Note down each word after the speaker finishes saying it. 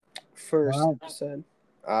first Wow. episode.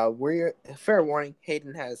 We're fair warning.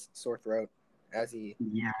 Hayden has sore throat, as he.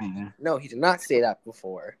 Yeah. No, he did not say that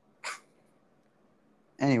before.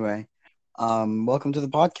 Anyway, welcome to the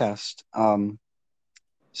podcast. I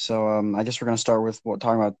guess we're gonna start with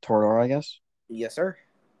talking about Toradora, I guess. Yes, sir.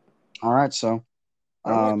 All right, so,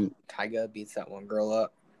 Taiga beats that one girl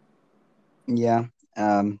up. yeah,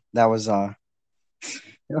 that was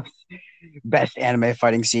best anime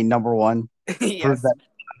fighting scene number one. Yes. Proved that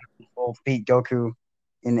people beat Goku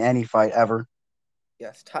in any fight ever.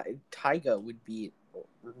 Yes, Taiga would beat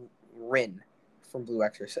Rin from Blue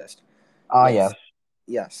Exorcist. Ah, Yes.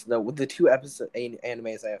 yes, Yes, the two episode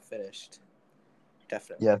animes I have finished.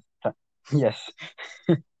 Definitely. yes, yes.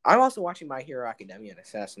 I'm also watching My Hero Academia and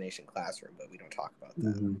Assassination Classroom, but we don't talk about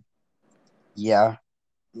that. Mm-hmm. Yeah,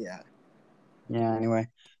 Yeah. Anyway,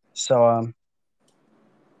 so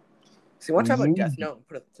So you want to talk about you. Death Note and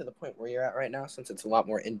put it to the point where you're at right now, since it's a lot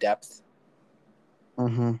more in depth.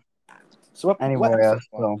 Mm-hmm. So what Anyway,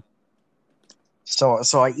 episode?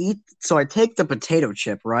 so I take the potato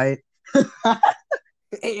chip, right?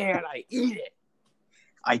 And I eat it.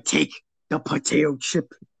 I take the potato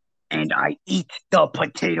chip and I eat the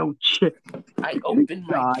potato chip. I open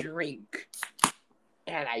my drink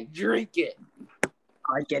and I drink it.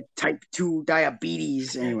 I get type 2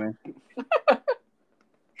 diabetes. Anyway.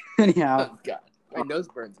 Anyhow. Oh, God. My nose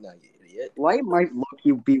burns now, you idiot. Light might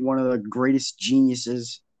look be one of the greatest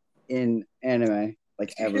geniuses in anime, like,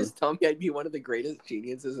 Did ever. you just tell me I'd be one of the greatest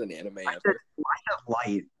geniuses in anime ever?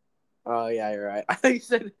 Light. Oh, yeah, you're right. I thought you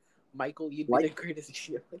said, Michael, you'd be the greatest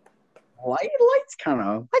genius. Light's kind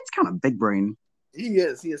of big brain. He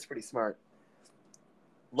is pretty smart.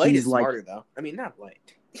 Light is smarter, though. I mean, not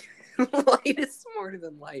Light. Light is smarter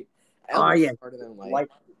than Light. L is smarter than Light.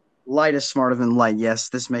 Light is smarter than Light. Yes,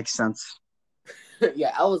 this makes sense.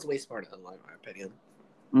 Yeah, L is way smarter than Light, in my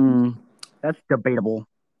opinion. That's debatable.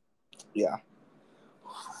 Yeah.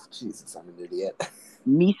 Jesus, I'm an idiot.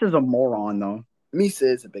 Misa's a moron, though.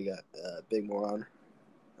 Misa is a big moron.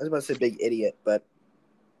 I was about to say big idiot, but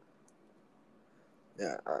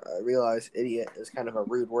yeah, I realize idiot is kind of a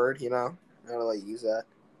rude word, you know? I don't like use that.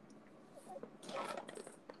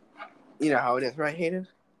 You know how it is, right, Hayden?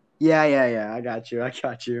 Yeah. I got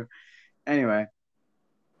you. Anyway.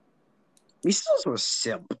 Misa's also a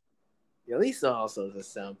simp. Yeah, Lisa also is a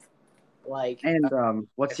simp. Like, and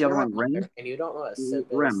what's the other one? Rem? And you don't know what a simp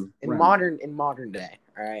is. Rem. In modern day,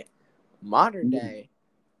 all right? Modern day,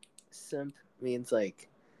 simp means like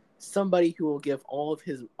somebody who will give all of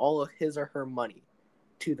his or her money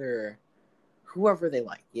to their whoever they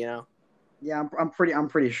like, you know? Yeah, I'm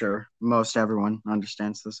pretty sure most everyone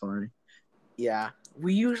understands this already. Yeah.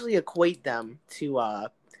 We usually equate them to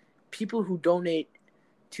people who donate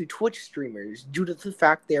to Twitch streamers due to the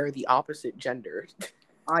fact they are the opposite gender.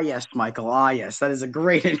 Ah, yes, Michael. Ah, yes. That is a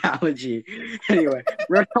great analogy. Anyway,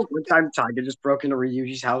 remember one time Tiger just broke into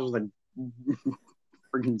Ryuji's house with a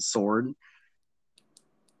freaking sword?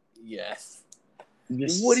 Yes.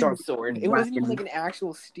 Wooden sword. It wasn't even like an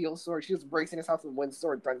actual steel sword. She just breaks in his house with one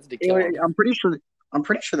sword, threatens to kill him. I'm pretty sure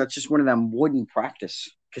that's just one of them wooden practice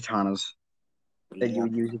katanas that you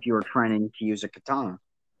would use if you were training to use a katana.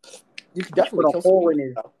 You could definitely put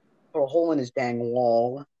a hole in his dang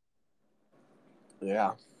wall.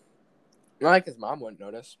 Yeah. Not like his mom wouldn't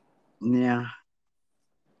notice. Yeah.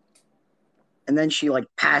 And then she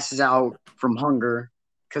passes out from hunger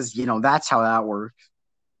because that's how that works.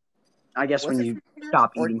 I guess when you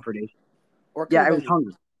stop eating for days. Yeah, it was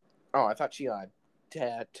hunger. Oh, I thought she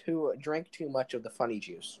drank too much of the funny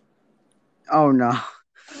juice. Oh no.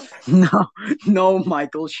 No,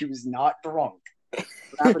 Michael, she was not drunk. What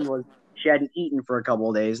happened was she hadn't eaten for a couple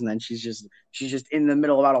of days, and then she's just in the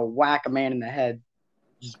middle about to whack a man in the head.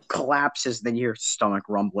 Just collapses, then you hear stomach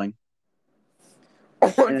rumbling.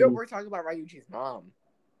 Oh, we're talking about Ryuji's mom.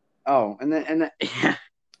 Oh, and then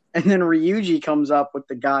Ryuji comes up with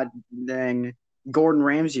the goddamn Gordon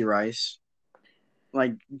Ramsay rice,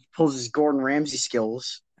 pulls his Gordon Ramsay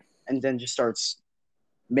skills, and then just starts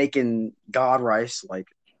making God rice like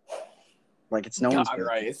it's no one's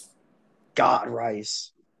rice. God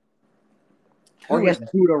rice. Or I guess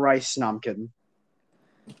Buddha rice. No, I'm kidding.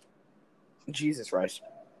 Jesus rice.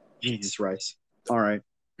 Jesus rice. All right.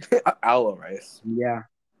 Aloe rice. Yeah.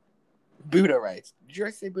 Buddha rice. Did you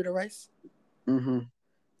guys say Buddha rice? Mm-hmm.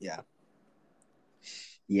 Yeah.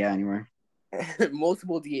 Yeah, anyway.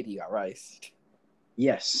 Multiple deity got rice.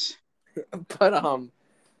 Yes. But,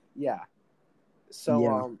 yeah.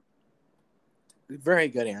 So, very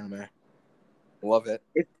good anime. Love it.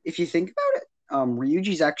 If you think about it,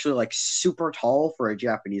 Ryuji's actually super tall for a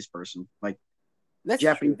Japanese person. That's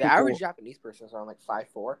Japanese true. The average Japanese person is around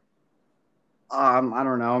 5'4". I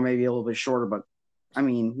don't know, maybe a little bit shorter, but I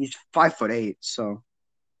mean, he's 5'8", so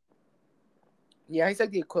Yeah, he's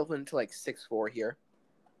like the equivalent to like 6'4" here.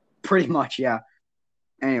 pretty much, yeah.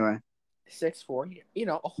 Anyway, 6'4",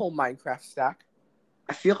 a whole Minecraft stack.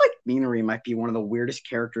 I feel like Minori might be one of the weirdest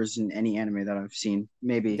characters in any anime that I've seen.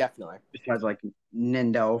 Maybe Definitely. besides like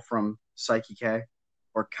Nendo from Psyche K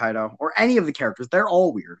or Kaido or any of the characters. They're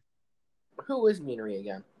all weird. Who is Minori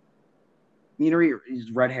again? Minori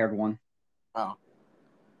is red-haired one. Oh.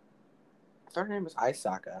 I thought her name was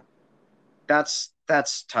Aisaka. That's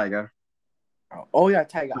Taiga. Oh yeah,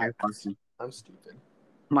 Taiga. My question. I'm stupid.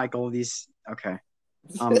 Michael, these okay.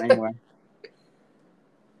 Anyway.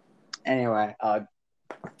 Anyway,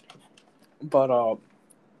 But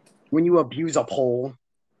when you abuse a pole,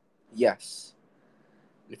 yes.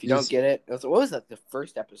 If you don't get it, what was that? The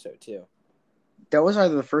first episode too. That was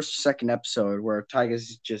either the first or second episode where Taiga and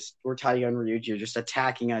Ryuji are just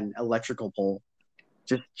attacking an electrical pole,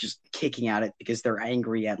 just kicking at it because they're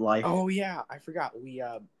angry at life. Oh yeah, I forgot.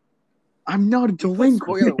 I'm not a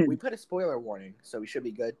delinquent. We put a spoiler warning, so we should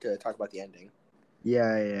be good to talk about the ending.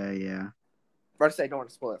 Yeah. But I say I don't want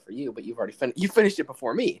to spoil it for you, but you've already you finished it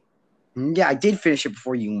before me. Yeah, I did finish it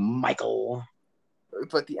before you, Michael.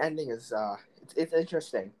 But the ending is it's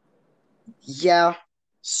interesting. Yeah,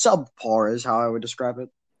 subpar is how I would describe it.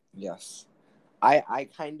 Yes, I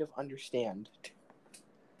kind of understand.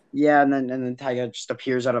 Yeah, and then Taiga just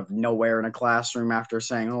appears out of nowhere in a classroom after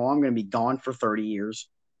saying, "Oh, I'm gonna be gone for 30 years."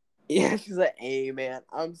 Yeah, she's like, "Hey man,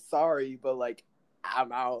 I'm sorry, but like,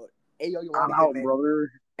 I'm out. Hey yo, you I'm want to out, get married?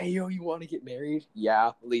 brother. Hey yo, you want to get married?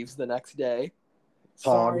 Yeah." Leaves the next day. Pog.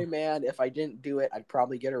 Sorry man, if I didn't do it, I'd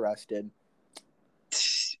probably get arrested.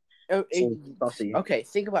 Okay,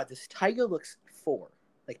 think about this. Taiga looks 4,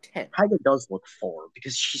 like 10. Taiga does look 4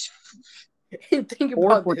 because she's Think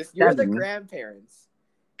about this. You're the grandparents.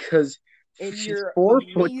 Because and your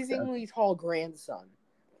 4'7" amazingly tall grandson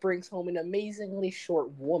brings home an amazingly short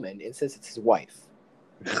woman and says it's his wife.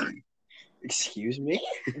 Excuse me?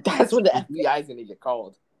 That's when the FBI is going to get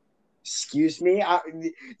called. Excuse me?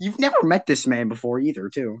 You've never met this man before either,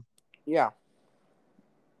 too. Yeah.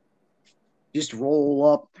 Just roll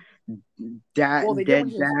up. Dead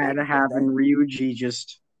dad having Ryuji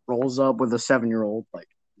just rolls up with a 7-year-old. Like,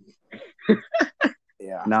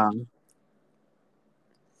 yeah. Nah.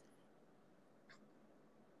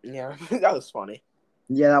 Yeah, that was funny.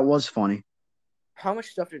 Yeah, that was funny. How much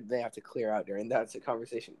stuff did they have to clear out during that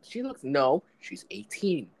conversation? She's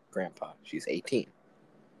 18, Grandpa. She's 18.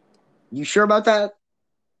 You sure about that?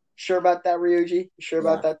 Sure about that, Ryuji? You sure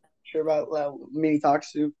about that? Sure about Mini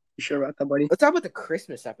Toxu? You sure about that, buddy? Let's talk about the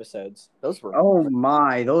Christmas episodes. Those were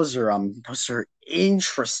those are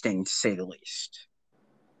interesting to say the least.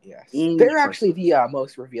 Yes, they're actually the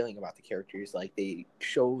most revealing about the characters. Like they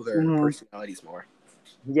show their personalities more.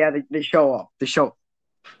 Yeah, they show up. They show,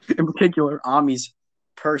 in particular, Ami's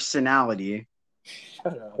personality.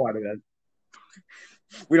 Shut up. Quite a bit.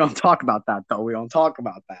 We don't talk about that though. We don't talk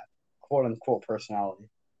about that quote unquote personality.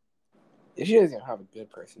 She doesn't have a good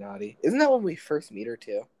personality. Isn't that when we first meet her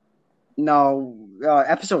too? No,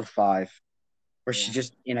 episode 5, where she's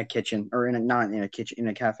just in a kitchen or not in a kitchen, in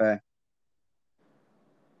a cafe.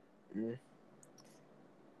 Mm.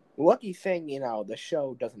 Lucky thing, the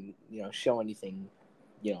show doesn't, show anything,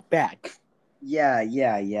 bad.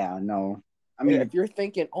 Yeah. No, I mean, if you're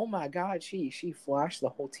thinking, oh my God, she flashed the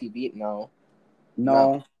whole TV. No. It's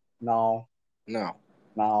not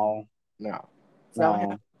what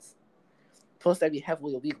happens. Plus, that'd be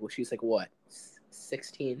heavily illegal. She's like what,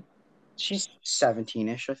 16? She's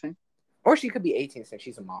 17-ish, I think. Or she could be 18 since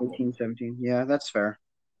she's a model. 18, 17. Yeah, that's fair.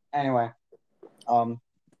 Anyway, and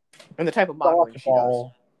the type of modeling she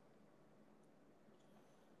does.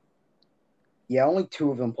 Yeah, only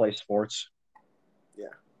 2 of them play sports.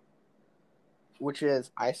 Yeah. Which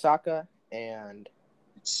is Aisaka and...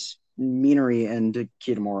 It's Minori and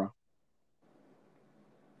Kitamura.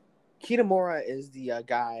 Kitamura is the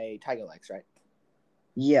guy Taiga likes, right?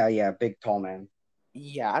 Yeah, big, tall man.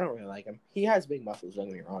 Yeah, I don't really like him. He has big muscles, don't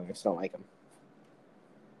get me wrong. I just don't like him.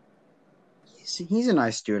 He's a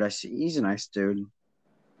nice dude. He's a nice dude.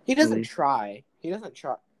 He doesn't try.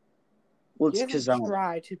 Well, it's because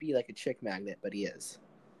try to be like a chick magnet, but he is.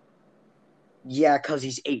 Yeah, because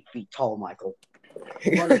he's 8 feet tall, Michael.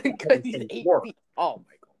 Because he's 8 feet tall,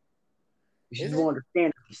 Michael. You don't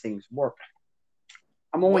understand how these things work.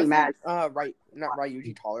 I'm only mad. Not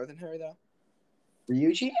Ryuji taller than her though.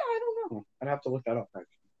 Ryuji? Yeah, I don't know. I'd have to look that up.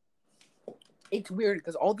 Actually. It's weird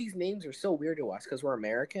because all these names are so weird to us because we're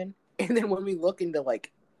American, and then when we look into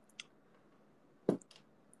like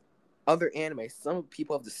other anime, some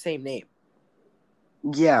people have the same name.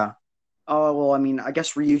 Yeah, Oh, well, I mean, I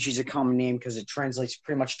guess Ryuji's a common name because it translates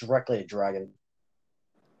pretty much directly to dragon.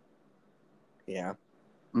 Yeah.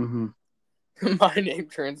 Mm-hmm. My name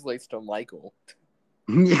translates to Michael.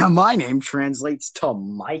 Yeah, my name translates to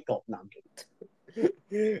Michael. No, I'm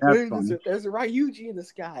kidding. That's funny. There's a Ryuji in the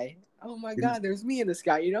sky. Oh my god, there's me in the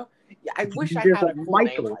sky, you know? Yeah, I wish I There's had a a cool name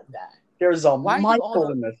Michael. like that. There's a Why do all Michael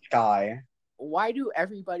the in the sky. why do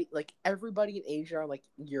everybody in Asia, like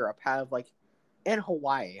Europe, have like and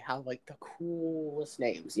Hawaii have like the coolest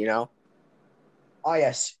names, you know? Oh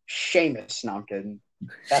yes, Seamus. No, I'm kidding.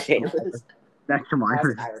 That's the Seamus. That's the That's an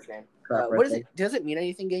minor Irish name. crap right What is there. it? Does it mean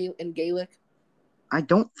anything in Gaelic? I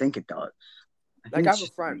don't think it does. I Like think I it's have a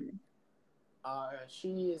just. friend.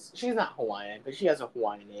 She's not Hawaiian, but she has a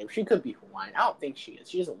Hawaiian name. She could be Hawaiian. I don't think she is.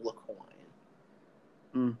 She doesn't look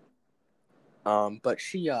Hawaiian. But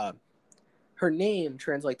her name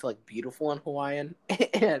translates to like beautiful in Hawaiian.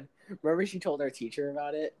 And remember, she told our teacher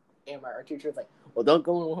about it, and our teacher was like, "Well, don't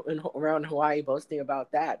go around Hawaii boasting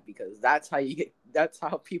about that because that's how you get. That's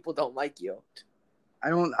how people don't like you." I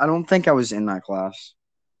don't think I was in that class.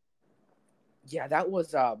 Yeah, that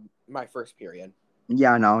was my first period.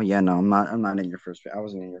 Yeah, no, yeah, no. I'm not in your first period. I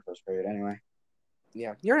wasn't in your first period anyway.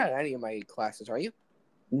 Yeah, you're not in any of my classes, are you?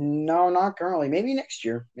 No, not currently. Maybe next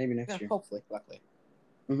year. Maybe Yeah, next year. hopefully, luckily.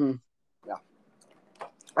 Mm-hmm. Yeah.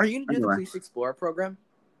 Are you gonna do the Anyway. Police Explorer program?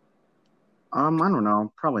 I don't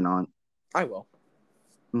know. Probably not. I will.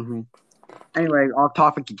 Mm-hmm. Anyway, off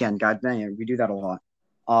topic again. God dang it, we do that a lot.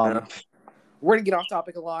 Yeah. We're gonna get off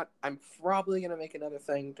topic a lot. I'm probably gonna make another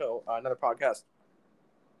thing to another podcast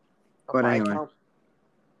on But my anyway. account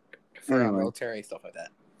for military stuff like that.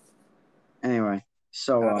 Anyway,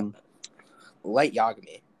 so Light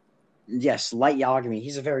Yagami. yes, Light Yagami.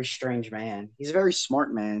 He's a very strange man. He's a very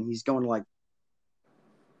smart man. He's going to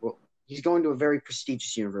he's going to a very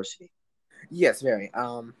prestigious university. Yes, very.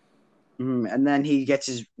 And then he gets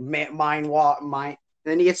his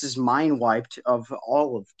Then he gets his mind wiped of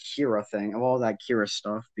all of all that Kira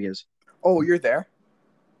stuff because. Oh, you're there.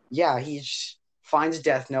 Yeah, he finds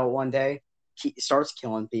Death Note one day. He starts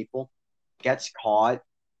killing people, gets caught.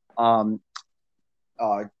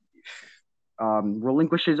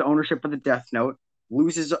 Relinquishes ownership of the Death Note,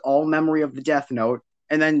 loses all memory of the Death Note,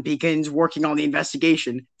 and then begins working on the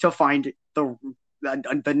investigation to find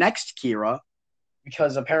the next Kira,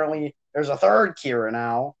 because apparently there's a third Kira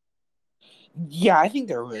now. Yeah, I think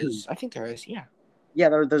there is. Yeah. Yeah,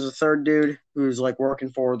 there's a third dude who's like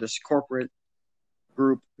working for this corporate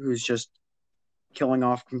group who's just killing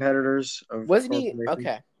off competitors of. Wasn't he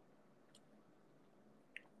okay?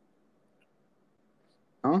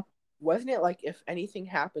 Huh? Wasn't it like if anything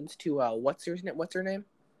happens to what's her name?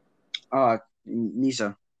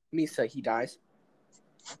 Misa. Misa, he dies.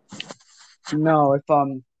 No, if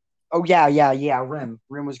oh yeah, Rim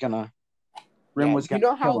was gonna You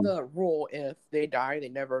know how kill him. the rule, if they die, they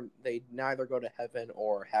neither go to heaven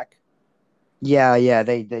or heck. Yeah,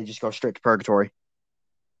 they just go straight to purgatory.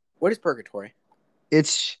 What is purgatory?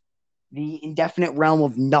 It's the indefinite realm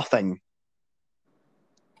of nothing.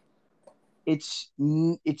 It's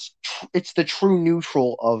the true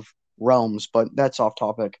neutral of realms, but that's off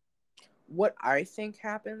topic. What I think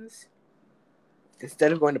happens,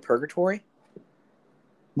 instead of going to purgatory,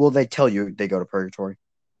 well, they tell you they go to purgatory.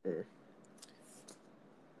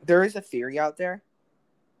 There is a theory out there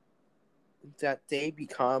that they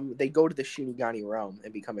go to the Shinigami realm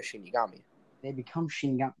and become a Shinigami. They become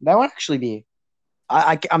Shinigami. That would actually be.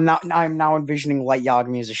 I'm now envisioning Light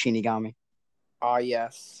Yagami as a Shinigami.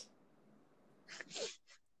 Yes.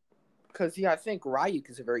 Because I think Ryuk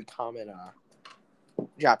is a very common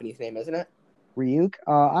Japanese name, isn't it? Ryuk?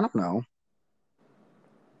 I don't know.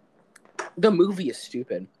 The movie is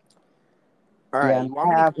stupid. All right, yeah,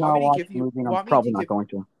 I have not watched the movie, and I'm probably not going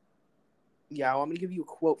to. Yeah, want me to give you a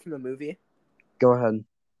quote from the movie? Go ahead.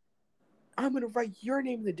 I'm going to write your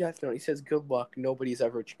name in the Death Note. He says, good luck. Nobody's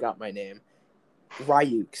ever got my name.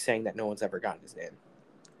 Ryuk saying that no one's ever gotten his name.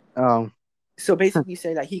 Oh. So basically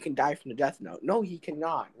saying that he can die from the Death Note. No, he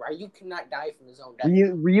cannot. Ryuk cannot die from his own Death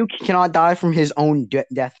Note. Ryuk cannot die from his own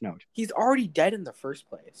Death Note. He's already dead in the first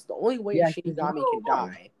place. The only way a Shinigami can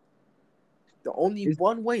die,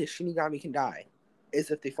 one way a Shinigami can die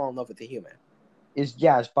is if they fall in love with a human. Is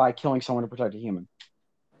by killing someone to protect a human.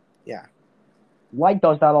 Yeah. Light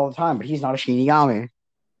does that all the time, but he's not a Shinigami.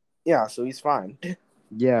 Yeah, so he's fine.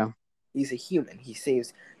 Yeah. He's a human. He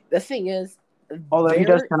saves. The thing is, although he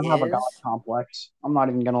does kind of have a god complex. I'm not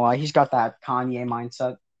even gonna lie. He's got that Kanye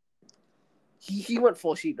mindset. He went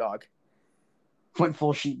full sheepdog. Went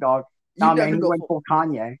full sheepdog. Nah, man, he went full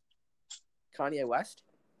Kanye. Kanye West?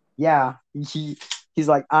 Yeah. He's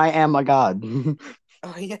like, I am a god.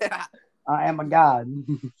 Oh, yeah. I am a god.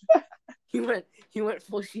 He went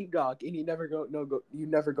full sheepdog, and you never go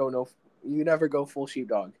full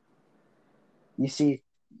sheepdog. You see,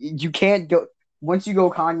 you can't go once you go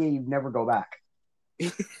Kanye, you never go back.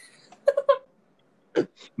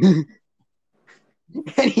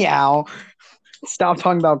 Anyhow, stop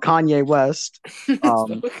talking about Kanye West.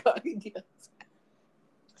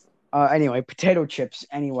 Anyway, potato chips.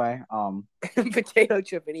 Anyway, potato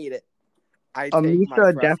chip and eat it. I take my Misha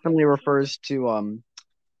Fresca. definitely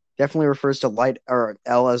refers to Light or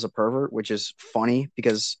L as a pervert, which is funny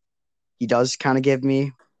because he does kind of give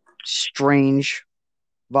me strange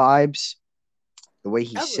vibes. The way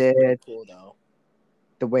he That was pretty sits, cool though.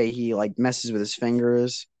 the way he like messes with his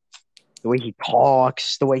fingers, the way he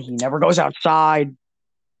talks, the way he never goes outside.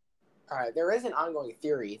 All right, there is an ongoing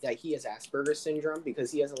theory that he has Asperger's syndrome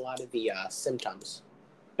because he has a lot of the symptoms.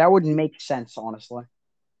 That wouldn't make sense, honestly.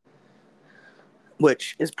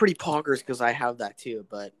 Which is pretty poggers because I have that too,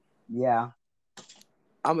 but yeah,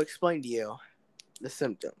 I'm gonna explain to you the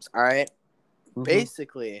symptoms. All right,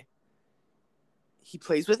 basically, he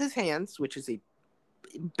plays with his hands, which is a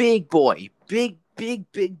big boy, big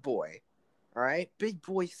boy. All right, big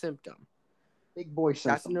boy symptom. Big boy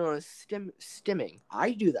symptom. That's known as stimming.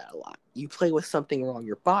 I do that a lot. You play with something along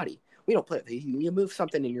your body. We don't play with it. You move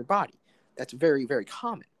something in your body. That's very, very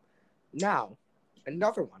common. Now,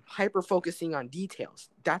 another one, hyper focusing on details.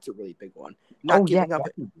 That's a really big one. Not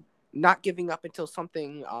giving up until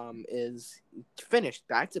something is finished.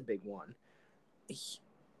 That's a big one.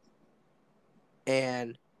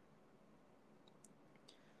 And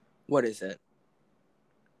what is it?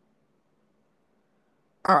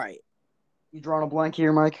 All right. You drawing a blank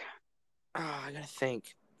here, Mike? I gotta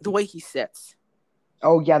think. The way he sits.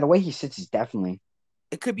 Oh yeah, the way he sits is definitely.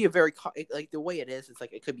 It could be a very like the way it is. It's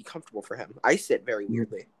like it could be comfortable for him. I sit very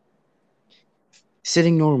weirdly.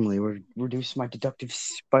 Sitting normally would reduce my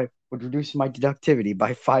deductivity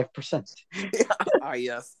by 5%.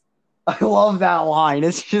 Yes. I love that line.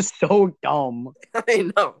 It's just so dumb.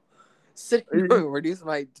 I know. Sitting normally reduce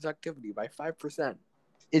my deductivity by 5%.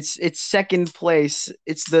 It's second place.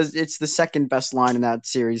 It's the second best line in that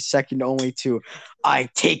series, second only to I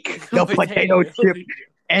take the potato chip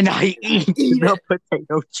and I eat the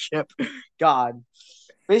potato chip. God.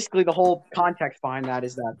 Basically the whole context behind that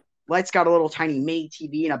is that Light's got a little tiny mini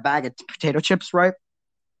TV and a bag of potato chips, right?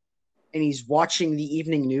 And he's watching the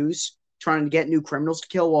evening news, trying to get new criminals to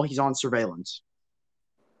kill while he's on surveillance.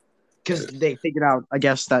 Because they figured out, I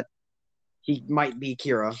guess, that he might be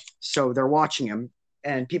Kira. So they're watching him.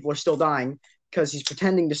 And people are still dying because he's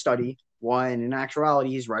pretending to study, when in actuality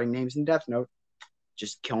he's writing names in Death Note,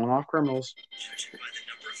 just killing off criminals. Judging by the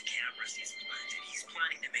number of cameras he's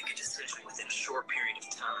planning to make a decision within a short period of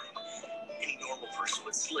time. Any normal person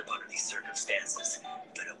would slip under these circumstances,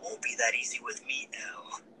 but it won't be that easy with me,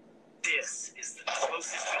 L. This is the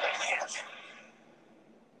closest we can get.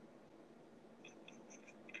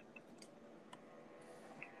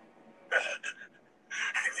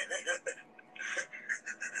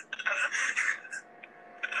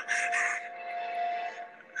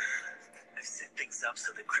 I've set things up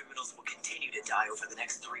so the criminals will continue to die over the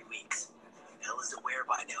next 3 weeks. L is aware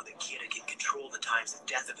by now that Kira can control the times of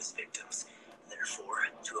death of his victims. Therefore,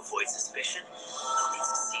 to avoid suspicion, L needs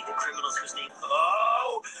to see the criminals whose name.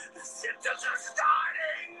 Oh! The symptoms are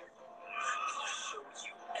starting! I'll show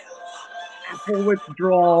you, L. Apple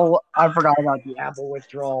withdrawal. I forgot about the apple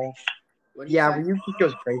withdrawal. Yeah, Ryuki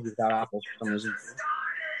goes crazy without apples for some reason.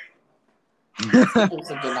 It's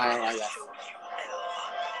a denial, I guess.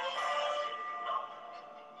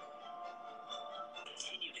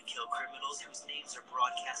 Continue to kill criminals whose names are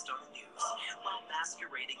broadcast on the news while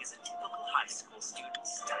masquerading as a typical high school student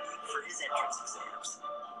studying for his entrance exams.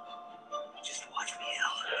 Just watch me,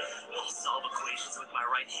 L. I'll solve equations with my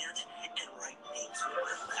right hand and write names with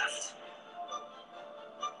my left.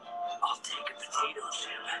 I'll take a potato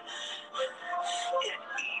chip and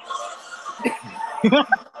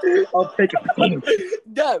eat. I'll take a potato chip.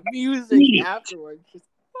 That music afterwards.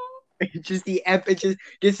 Just the epic, just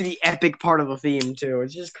gets to the epic part of the theme too.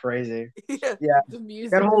 It's just crazy. Yeah, the music.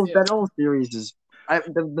 That whole series is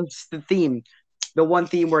the theme, the one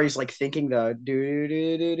theme where he's like thinking the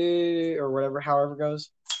do or whatever, however it goes.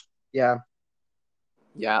 Yeah,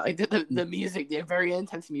 like the music, the very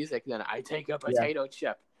intense music. Then I take a potato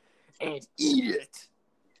chip and eat it.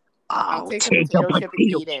 I'll take a potato chip and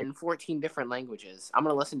eat it in 14 different languages. I'm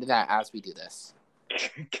gonna listen to that as we do this.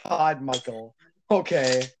 God, Michael.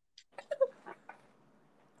 Okay.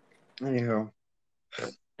 Anywho.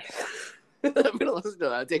 I'm gonna listen to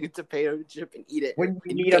that. Take a potato chip and eat it. When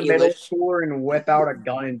you need a middle schooler and whip out a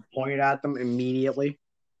gun and point it at them immediately.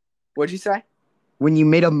 What'd you say? When you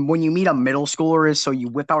meet a middle schooler is so you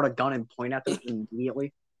whip out a gun and point at them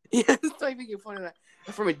immediately. Yeah, it's like making fun of that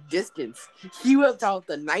from a distance. He whipped out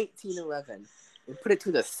the 1911 and put it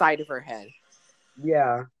to the side of her head.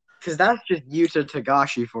 Yeah, because that's just Yuta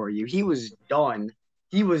Tagashi for you. He was done.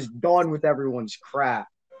 He was done with everyone's crap.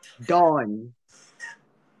 Done.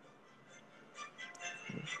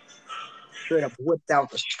 Straight up whipped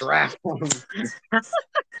out the strap on him.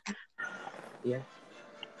 Yeah.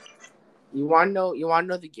 You wanna know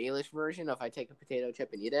the Gaelish version of I take a potato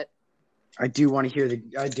chip and eat it? I do want to hear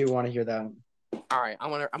that. All right, I'm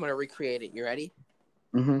gonna recreate it. You ready?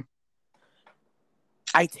 Mm-hmm.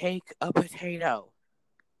 I take a potato.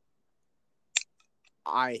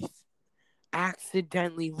 I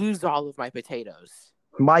accidentally lose all of my potatoes.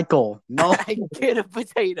 Michael, no. I get a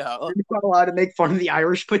potato. You're not allowed to make fun of the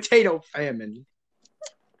Irish potato famine.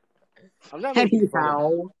 I'm not making fun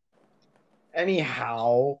of it.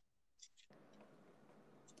 Anyhow.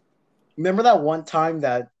 Remember that one time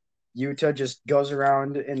that Yuta just goes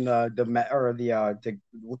around in the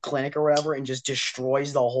clinic or whatever and just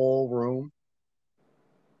destroys the whole room?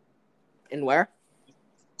 And where?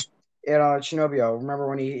 In Shinobio. Remember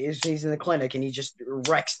when he's in the clinic and he just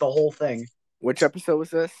wrecks the whole thing? Which episode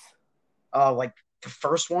was this? Like the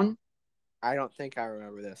first one? I don't think I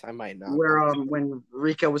remember this. I might not. Where when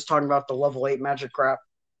Rika was talking about the level 8 magic crap.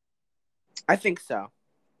 I think so.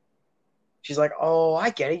 She's like, "Oh, I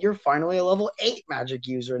get it. You're finally a level 8 magic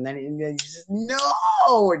user," and then he says,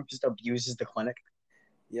 "No," and just abuses the clinic.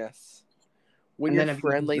 Yes. When And your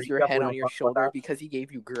friend lays your head on your shoulder because he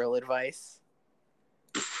gave you girl advice.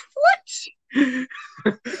 What?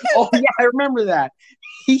 Oh yeah, I remember that.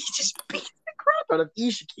 He just beat the crap out of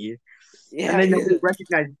Ishiki. Yeah. And then nobody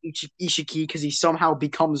recognized Ishiki because he somehow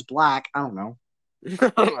becomes black. I don't know.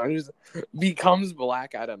 Just becomes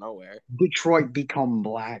black out of nowhere. Detroit become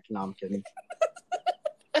black. No, I'm kidding.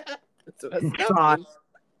 So that's God,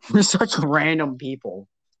 we're such random people.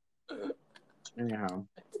 Anyhow,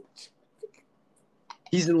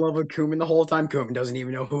 he's in love with Kumin the whole time. Kumin doesn't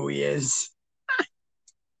even know who he is.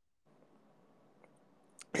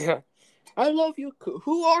 Yeah. I love you.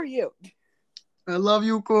 Who are you? I love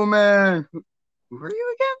you, Kumin. Who are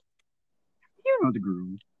you again? You know the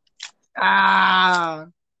groove. Ah.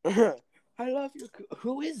 I love you.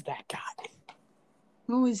 Who is that guy?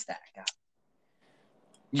 Who is that guy?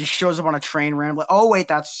 He just shows up on a train rambling. Oh wait,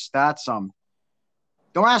 that's Don't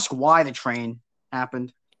ask why the train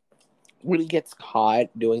happened. When he gets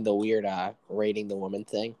caught doing the weird rating the woman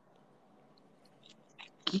thing.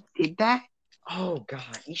 He did that? Oh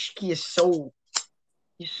god, Ishiki is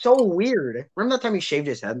he's so weird. Remember that time he shaved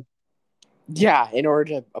his head? Yeah, in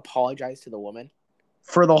order to apologize to the woman.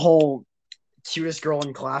 For the whole cutest girl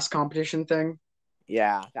in class competition thing?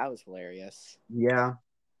 Yeah, that was hilarious. Yeah.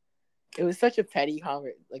 It was such a petty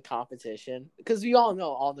competition because we all know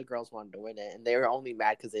all the girls wanted to win it, and they were only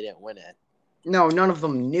mad because they didn't win it. No, none of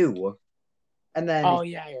them knew. And then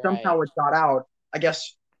somehow it got out. I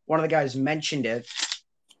guess one of the guys mentioned it.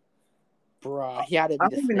 Bruh, he had to be I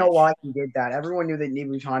don't even know why he did that. Everyone knew that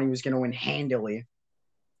Nibutani was going to win handily.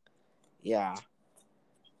 Yeah.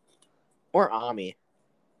 Or Ami.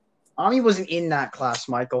 Ami wasn't in that class,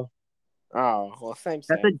 Michael. Oh, well, same.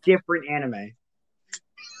 That's a different anime.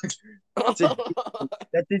 That's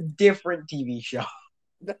a different TV show.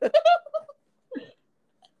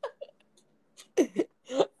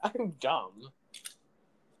 I'm dumb.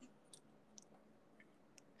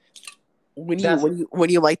 When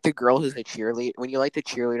you like the girl who's a cheerleader, when you like the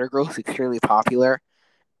cheerleader girl who's extremely popular,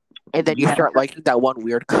 and then you start liking that one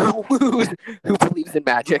weird girl who believes in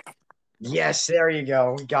magic. Yes, there you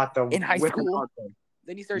go. We got the in high school.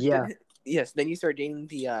 Then you start. Yeah. Yes. Then you start dating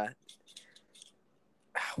the.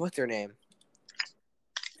 What's her name?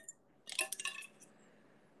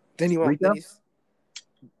 Then you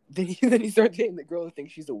start dating the girl who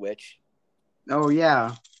thinks she's a witch. Oh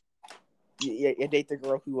yeah. You date the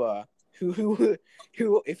girl who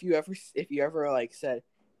if you ever like said,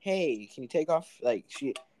 hey, can you take off, like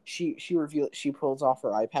she pulls off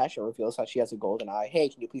her eye patch and reveals that she has a golden eye. Hey,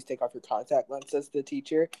 can you please take off your contact lenses? The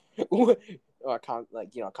teacher,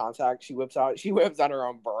 contact. She whips out her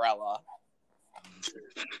umbrella.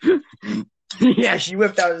 Yeah, she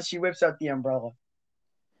whips out the umbrella.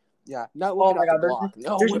 Yeah, not whipping out the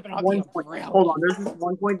block. There's whipping out the umbrella. Hold on, there's this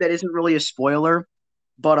one point that isn't really a spoiler,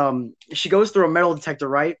 but she goes through a metal detector,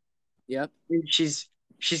 right? Yep. And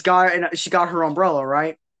she got her umbrella,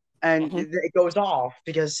 right? And it goes off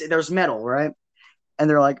because there's metal, right? And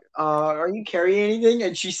they're like, "Are you carrying anything?"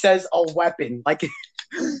 And she says, "A weapon." Like,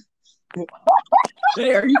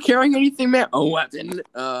 Hey, are you carrying anything, man? A weapon.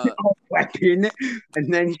 Weapon,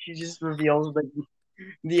 and then she just reveals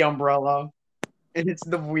the umbrella, and it's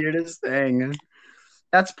the weirdest thing.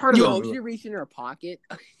 That's part of the Yo, movie. she reached in her pocket.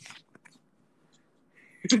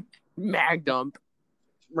 Mag dump.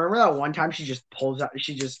 Remember that one time she just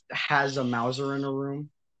has a Mauser in her room?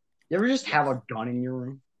 You ever just have a gun in your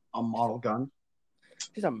room? A model gun?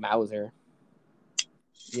 She's a Mauser.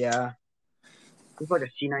 Yeah. It's like a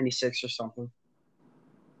C-96 or something.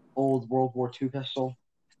 Old World War II pistol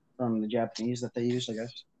from the Japanese that they use, I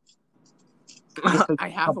guess. I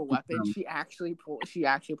have a weapon. She actually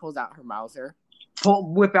pulls out her Mauser.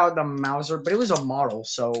 Whip out the Mauser, but it was a model,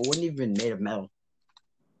 so it wouldn't even been made of metal.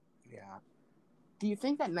 Yeah. Do you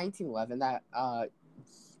think that 1911 that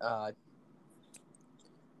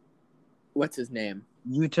what's his name?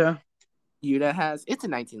 Yuta has it's a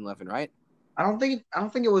 1911, right? I don't think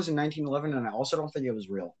it was in 1911, and I also don't think it was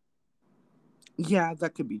real. Yeah,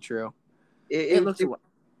 that could be true. It looked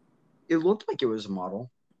like it was a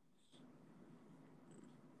model,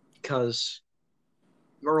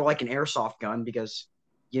 or like an airsoft gun, because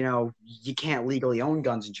you can't legally own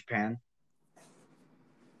guns in Japan.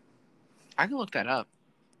 I can look that up.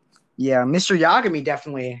 Yeah, Mr. Yagami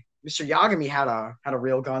had a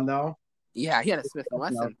real gun though. Yeah, he had a Smith &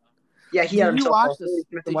 Wesson. Yeah, he had himself. Did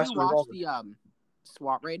you watch the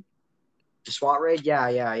SWAT raid? The SWAT raid?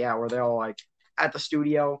 Yeah. Where they're all like at the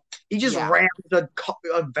studio. He just rams a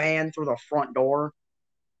van through the front door.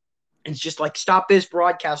 And it's just like, stop this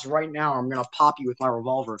broadcast right now. I'm gonna pop you with my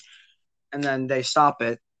revolver. And then they stop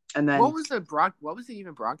it. And then what was it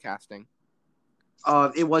even broadcasting?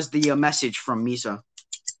 It was the message from Misa.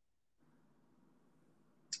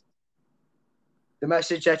 The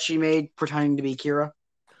message that she made pretending to be Kira.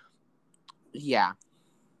 Yeah.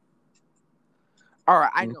 All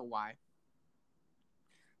right, I know why.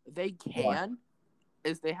 They can,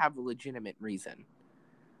 is they have a legitimate reason.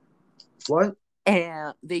 What?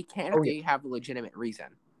 And they can if they have a legitimate reason,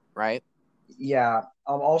 right? Yeah.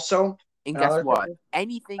 Also, and guess what?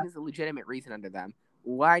 Anything is a legitimate reason under them.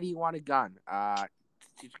 Why do you want a gun?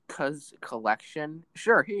 Because collection.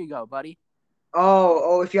 Sure, here you go, buddy.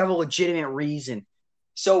 Oh, if you have a legitimate reason.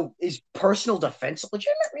 So is personal defense a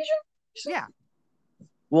legitimate reason? Yeah.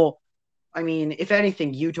 Well, I mean, if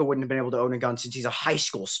anything, Yuta wouldn't have been able to own a gun since he's a high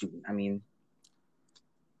school student. I mean,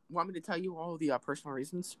 want me to tell you all the personal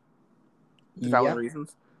reasons? The valid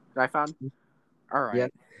reasons that I found? All right. Yeah.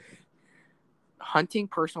 Hunting,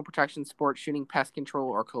 personal protection, sports, shooting, pest control,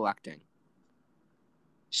 or collecting.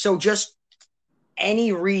 So just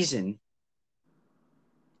any reason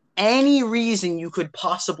you could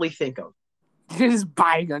possibly think of. Just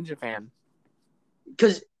buy a gun in Japan.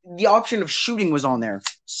 Because the option of shooting was on there.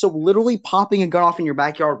 So literally popping a gun off in your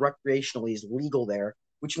backyard recreationally is legal there,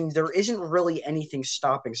 which means there isn't really anything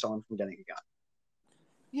stopping someone from getting a gun.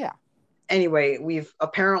 Yeah. Anyway, we've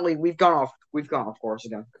gone off course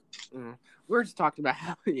again. We're just talking about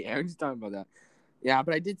we're just talking about that. Yeah,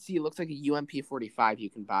 but I did see it looks like a UMP-45 you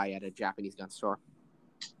can buy at a Japanese gun store.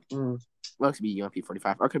 Looks to be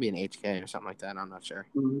UMP-45, or it could be an HK or something like that. I'm not sure.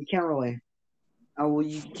 You can't really. Oh well, I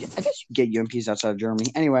guess you can get UMPs outside of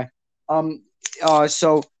Germany. Anyway,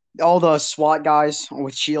 so all the SWAT guys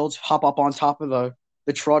with shields hop up on top of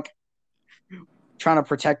the truck, trying to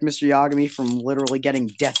protect Mr. Yagami from literally getting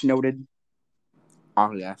death noted.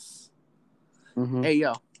 Oh yes. Mm-hmm. Hey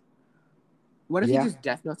yo, what if he just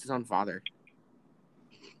death notes his own father?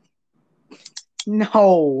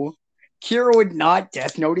 No, Kira would not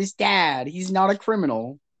death note his dad. He's not a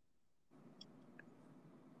criminal.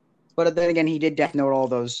 But then again, he did death note all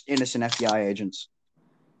those innocent FBI agents.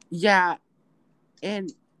 Yeah,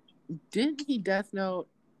 and didn't he death note?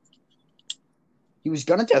 He was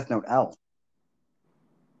gonna death note L.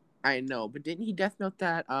 I know, but didn't he death note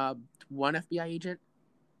that one FBI agent?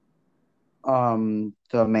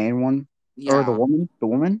 The main one, or the woman? The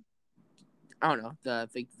woman? I don't know. The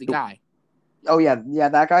guy. Oh yeah,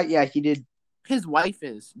 that guy. Yeah, he did. His wife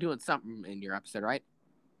is doing something in your episode, right?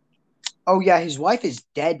 Oh yeah, his wife is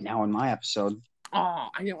dead now in my episode. Oh,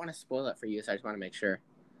 I didn't want to spoil it for you, so I just want to make sure.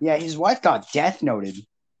 Yeah, his wife got death noted.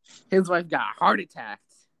 His wife got heart attacked.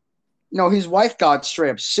 No, his wife got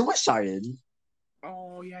straight up suicided.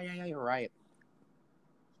 Oh yeah, you're right.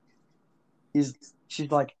 He's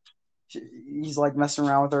like messing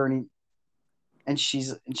around with her, and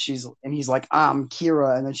he's like, I'm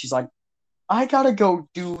Kira, and then she's like, I gotta go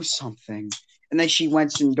do something, and then she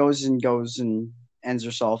goes and ends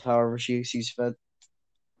herself however she sees fit.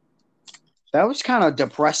 That was kind of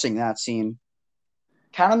depressing, that scene.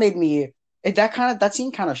 Kind of made me that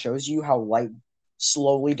scene kind of shows you how Light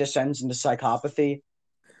slowly descends into psychopathy.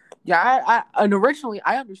 Yeah, and originally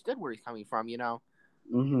I understood where he's coming from.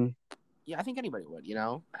 Mm-hmm. Yeah, I think anybody would.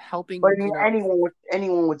 Helping. But I mean,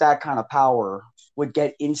 anyone with that kind of power would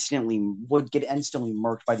get instantly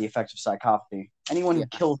murked by the effects of psychopathy. Anyone Yeah,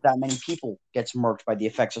 who kills that many people gets murked by the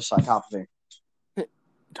effects of psychopathy.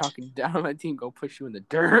 talking down on my team, go push you in the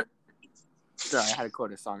dirt. Sorry, I had to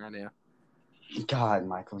quote a song on you. God,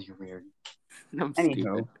 Michael, you're weird. I'm Anywho,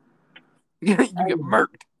 stupid. You get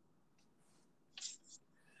murked.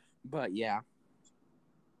 But yeah.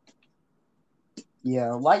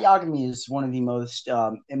 Yeah, Light Yagami is one of the most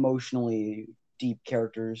emotionally deep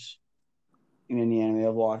characters in any anime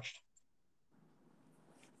I've watched.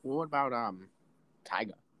 Well, what about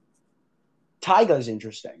Taiga? Taiga's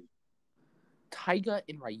interesting. Taiga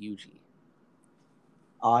and Ryuji.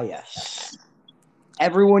 Ah, yes.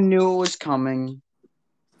 Everyone knew it was coming.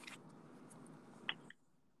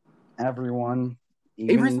 Everyone,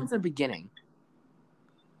 Ever even since the beginning.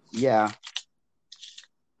 yeah.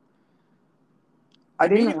 They I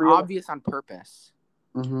made didn't it realize. obvious on purpose.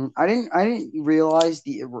 Mm-hmm. I didn't realize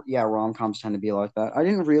rom-coms tend to be like that. I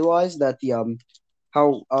didn't realize that the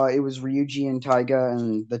how it was Ryuji and Taiga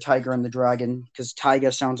and the tiger and the dragon, because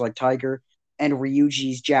Taiga sounds like tiger and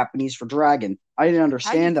Ryuji's Japanese for dragon. I didn't Taiga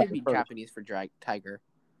understand that could be at first. Japanese for tiger.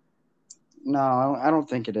 No, I don't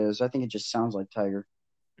think it is. I think it just sounds like tiger.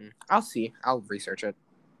 I'll see. I'll research it.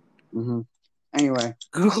 Mm-hmm. Anyway,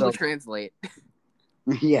 Google Translate.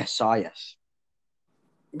 Yes, yes.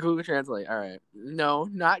 Google Translate. All right. No,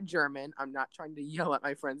 not German. I'm not trying to yell at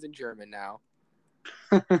my friends in German now.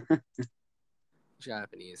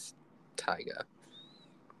 Japanese. Taiga.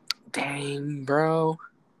 Dang, bro.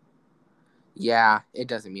 Yeah, it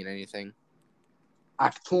doesn't mean anything.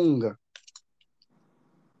 Achtung.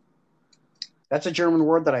 That's a German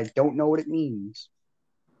word that I don't know what it means.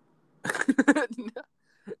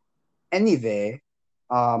 Anyway,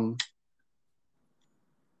 mein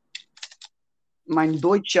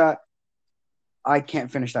Deutsche, I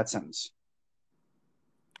can't finish that sentence.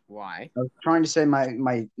 Why? I was trying to say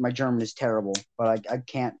my German is terrible, but I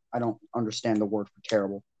can't. I don't understand the word for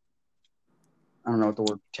terrible. I don't know what the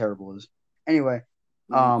word for terrible is. Anyway,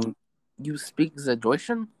 you speak the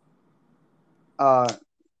Deutschen? I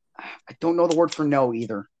don't know the word for no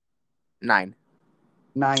either. 9.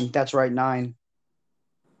 That's right, 9.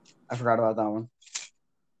 I forgot about that one.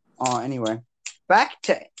 Anyway, back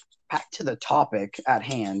to the topic at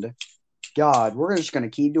hand. God, we're just gonna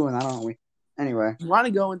keep doing that, aren't we? Anyway, you want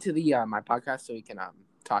to go into the my podcast so we can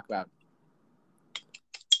talk about?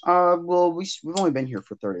 Well, we've only been here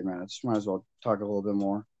for 30 minutes. Might as well talk a little bit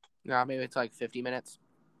more. No, maybe it's like 50 minutes.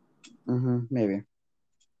 Maybe.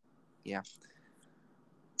 Yeah.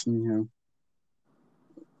 Mm-hmm.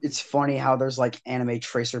 It's funny how there's like anime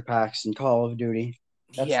tracer packs in Call of Duty.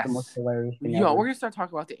 That's the most hilarious thing ever. We're gonna start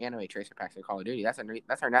talking about the anime tracer packs in Call of Duty. That's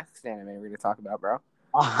our next anime we're gonna talk about, bro.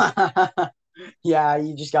 Yeah,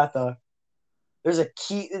 you just got the. There's a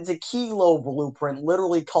key. It's a Kilo blueprint,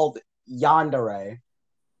 literally called Yandere.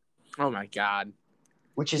 Oh my god.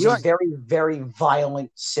 Which is a very, very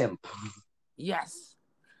violent simp. Yes,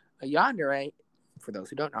 a yandere, for those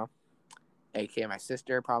who don't know, aka my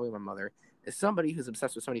sister, probably my mother, is somebody who's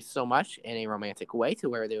obsessed with somebody so much in a romantic way to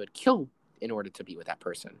where they would kill in order to be with that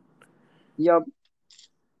person. Yep.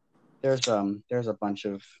 There's a bunch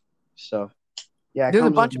of stuff. Yeah, there's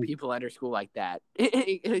a bunch of people at our school like that.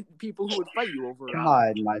 People who would fight you over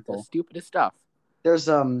Michael, the stupidest stuff. There's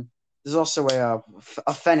also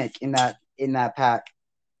a fennec in that pack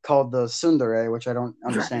called the Tsundere, which I don't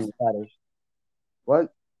understand what that is.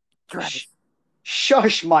 What? Travis.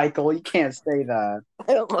 Shush, Michael. You can't say that.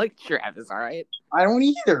 I don't like Travis, all right? I don't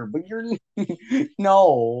either, but you're...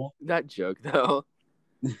 No. That joke, though.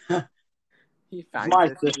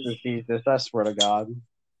 My sister sees this, I swear to God.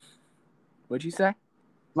 What'd you say?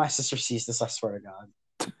 My sister sees this, I swear to God.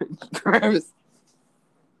 Travis.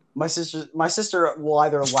 My sister will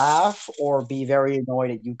either laugh or be very annoyed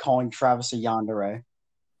at you calling Travis a yandere.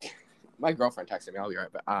 My girlfriend texted me. I'll be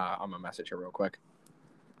right back. I'm gonna message her real quick.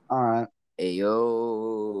 All right. Hey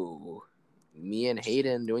yo, me and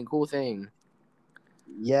Hayden doing cool thing.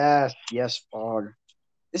 Yes, Bog.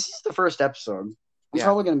 This is the first episode. I'm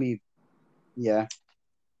probably gonna be. Yeah.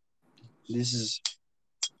 This is.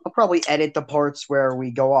 I'll probably edit the parts where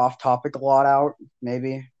we go off topic a lot out.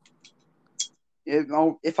 Maybe.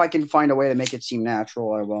 If I can find a way to make it seem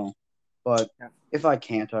natural, I will. But if I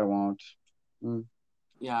can't, I won't.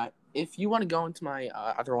 Yeah, if you want to go into my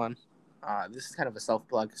other one, this is kind of a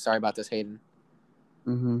self-plug. Sorry about this, Hayden.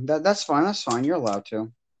 That's fine. That's fine. You're allowed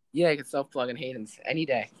to. Yeah, I can self-plug in Hayden's any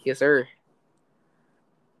day. Yes, sir.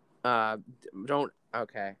 Don't.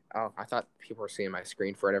 Okay. Oh, I thought people were seeing my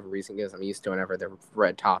screen for whatever reason because I'm used to whenever the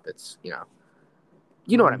red top. It's you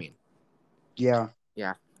know what I mean. Yeah.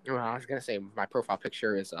 Yeah. Well, I was gonna say my profile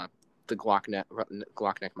picture is the Glock Ness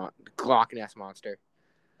monster.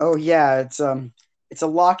 Oh yeah, it's a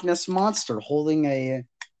Loch Ness monster holding a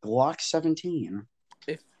Glock 17.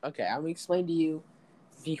 Okay, I'm gonna explain to you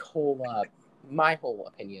the whole my whole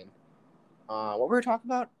opinion. What we were talking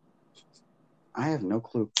about? I have no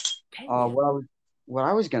clue. Dang it. What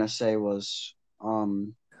I was gonna say was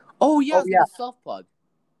Oh yeah, I was yeah. gonna self plug.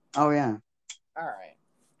 Oh yeah. All right.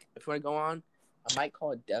 If you want to go on, I might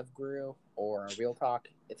call it DevGuru or Real Talk.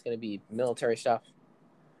 It's gonna be military stuff.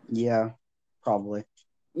 Yeah, probably.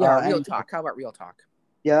 Yeah, Real anyway, Talk. How about Real Talk?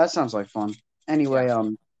 Yeah, that sounds like fun. Anyway, Yeah.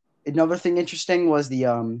 another thing interesting was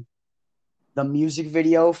the music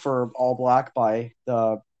video for All Black by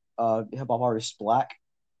the hip hop artist Black.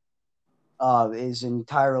 Is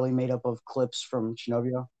entirely made up of clips from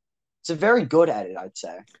Shinobi. It's a very good edit, I'd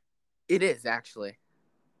say. It is actually.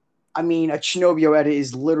 I mean, a Shinobi edit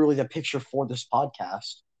is literally the picture for this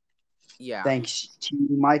podcast. Yeah. Thanks to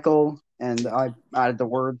you, Michael, and I added the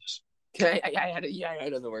words. Okay, I added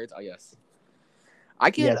the words. Oh yes. I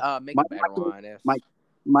can make a better one if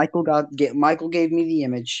Michael gave me the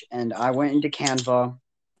image, and I went into Canva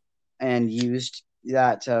and used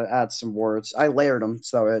that to add some words. I layered them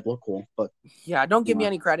so it looked cool. But yeah, don't give me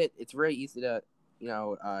any credit. It's very easy to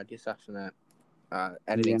do stuff in that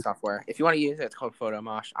editing software. If you want to use it, it's called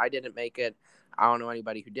Photomosh. I didn't make it. I don't know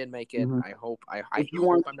anybody who did make it. I hope I'm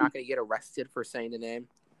not going to get arrested for saying the name.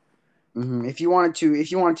 If you wanted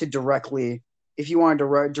to directly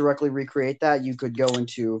recreate that, you could go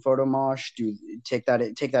into Photomosh, take that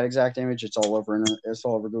exact image. It's all over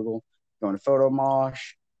Google. Go into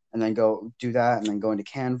Photomosh, and then go do that, and then go into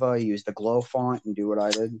Canva, use the glow font, and do what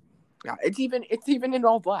I did. Yeah, it's even in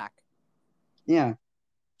All Black. Yeah,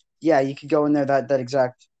 you could go in there that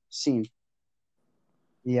exact scene.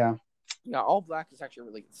 Yeah. Yeah, All Black is actually a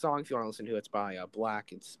really good song. If you want to listen to it, it's by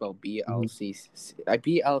Black. It's spelled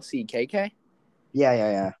BLCKK.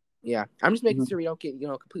 Yeah. Yeah, I'm just making sure we don't get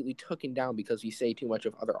completely taken down because we say too much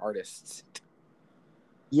of other artists.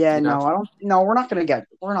 Yeah, no, I don't. No, we're not gonna get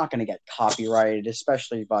copyrighted,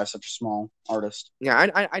 especially by such a small artist. Yeah,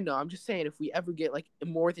 I know. I'm just saying, if we ever get like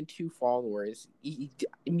more than 2 followers,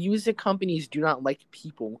 music companies do not like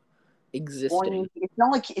people existing. Well, I mean, it's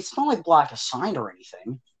not like Black is signed or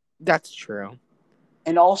anything. That's true.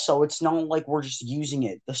 And also, it's not like we're just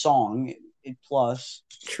using the song. Plus,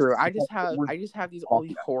 true. I just have all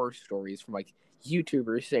these horror stories from like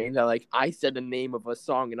YouTubers saying that like I said the name of a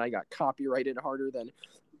song and I got copyrighted harder than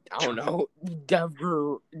I don't know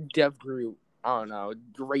DevGuru. I don't know,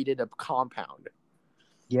 rated a compound.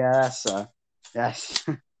 Yes.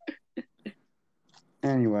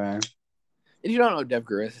 Anyway, if you don't know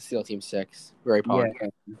DevGuru, it's SEAL Team 6. Very popular.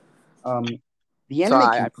 Yeah. So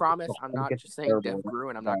I promise I'm not just saying DevGuru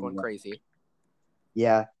and I'm not going crazy.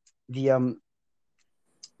 Yeah. The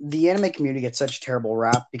anime community gets such terrible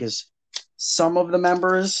rap because some of the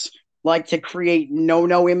members like to create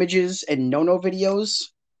no images and no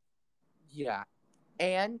videos. Yeah,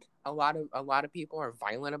 and a lot of people are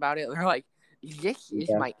violent about it. They're like, "This is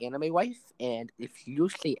my anime wife, and if you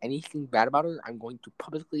say anything bad about her, I'm going to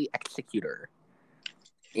publicly execute her."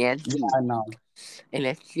 And and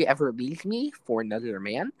if she ever leaves me for another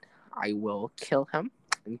man, I will kill him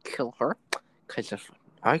and kill her. Because if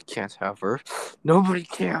I can't have her, nobody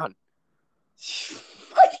can.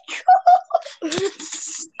 My God.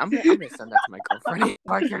 I'm gonna send that to my girlfriend. If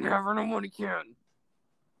I can't have her, nobody can.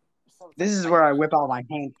 This is where I whip out my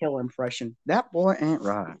Hank Hill impression. That boy ain't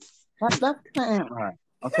right. That ain't right.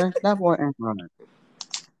 Okay? That boy ain't right.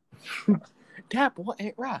 That boy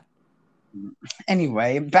ain't right.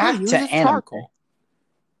 Anyway, back to anime.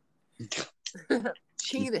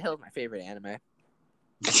 King of the Hill is my favorite anime.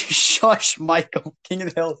 Shush, Michael. King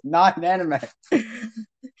of the Hill is not an anime.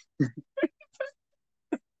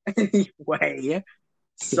 Anyway,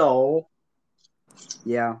 so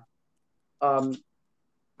yeah.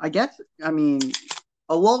 I mean,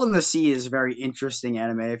 A Lull in the Sea is a very interesting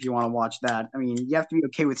anime if you want to watch that. I mean, you have to be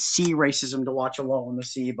okay with sea racism to watch A Lull in the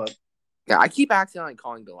Sea, but yeah, I keep accidentally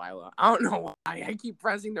calling Delilah. I don't know why. I keep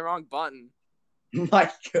pressing the wrong button.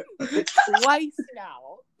 Like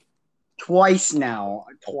Twice now.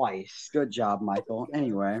 Good job, Michael.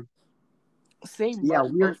 Anyway. Same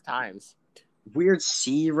button both times. Weird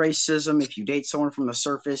sea racism. If you date someone from the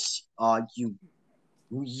surface, everyone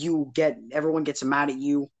gets mad at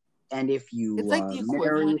you, and if you it's like the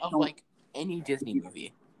equivalent of like any Disney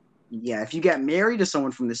movie. Yeah, if you get married to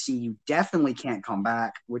someone from the sea, you definitely can't come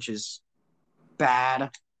back, which is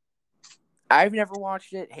bad. I've never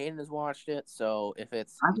watched it. Hayden has watched it, so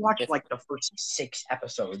I've watched like the first 6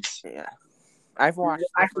 episodes. yeah, I've watched You're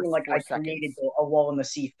the acting first like 4 I created seconds. a Lull in the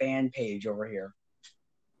Sea fan page over here.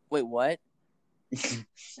 Wait, what?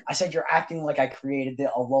 I said you're acting like I created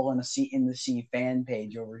a Lull in the Sea fan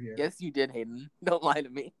page over here. Yes, you did, Hayden. Don't lie to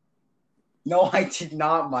me. No, I did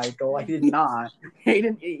not, Michael. I did not.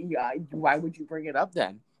 Hayden, why would you bring it up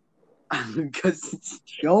then? Because it's a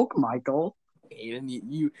joke, Michael. Hayden,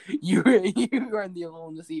 you are in the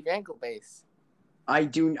Alone in the Sea fan club base. I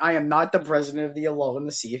am not the president of the Lull in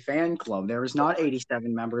the Sea fan club. There is not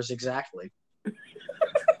 87 members exactly.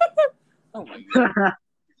 Oh my god.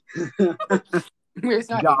 There's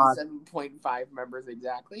not 87.5 members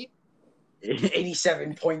exactly.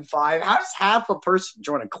 87.5. How does half a person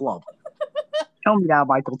join a club? Tell me that,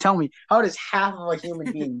 Michael. Tell me, how does half of a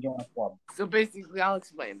human being join a club? So basically, I'll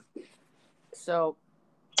explain. So,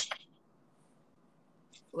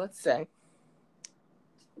 let's say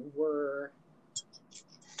we're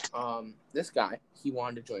this guy. He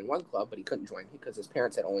wanted to join one club, but he couldn't join because his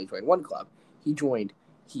parents had only joined one club.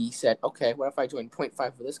 He said, "Okay, what if I join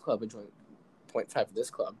 0.5 of this club and join 0.5 of this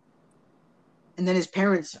club?" And then his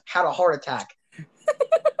parents had a heart attack.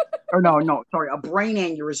 Or sorry, a brain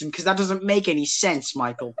aneurysm, because that doesn't make any sense,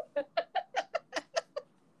 Michael.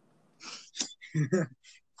 You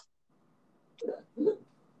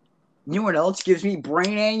know what else gives me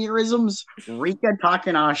brain aneurysms? Rika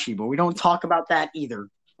Takanashi, but we don't talk about that either.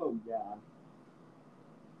 Oh, yeah.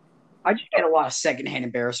 I just get a lot of secondhand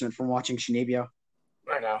embarrassment from watching Shinibyo.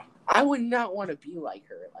 I know. I would not want to be like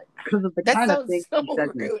her. Because of the that kind sounds of things so she says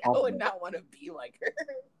in rude. I public. would not want to be like her.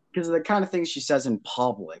 Because of the kind of things she says in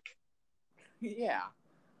public. Yeah.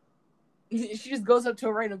 She just goes up to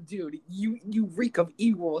a random dude. You reek of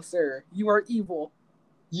evil, sir. You are evil.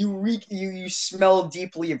 You smell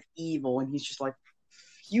deeply of evil, and he's just like,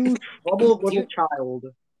 you troubled little child.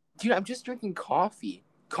 Dude, I'm just drinking coffee.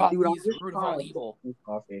 Coffee is the root of all evil.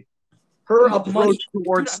 Coffee. Her approach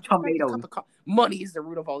towards tomatoes. Money is the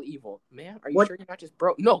root of all evil. Man, are you sure you're not just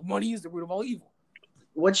broke? No, money is the root of all evil.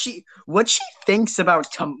 What she thinks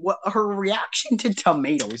about her reaction to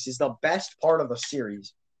tomatoes is the best part of the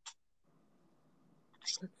series.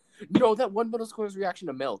 No, that one middle schooler's reaction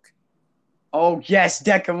to milk. Oh yes,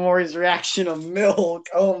 Dekamori's reaction to milk.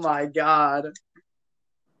 Oh my god.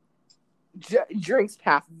 Drinks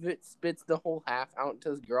half of it, spits the whole half out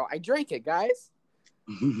to his girl. I drank it, guys.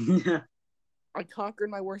 I conquered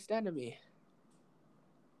my worst enemy.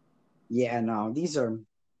 Yeah, no, these are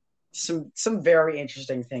some very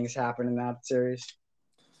interesting things happen in that series.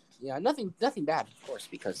 Yeah, nothing bad, of course,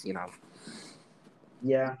 because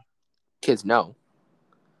yeah, kids know.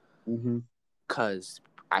 Because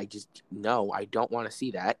I just know I don't want to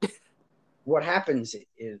see that. What happens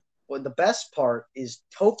is, the best part is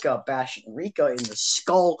Toka bashing Rika in the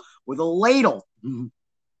skull with a ladle.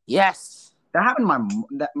 Yes, that happened. My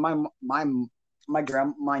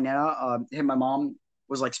nana hit my mom.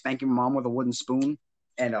 Was like spanking my mom with a wooden spoon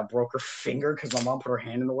and broke her finger because my mom put her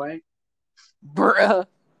hand in the way. Bruh.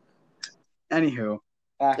 Anywho,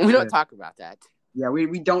 we don't talk about that. Yeah,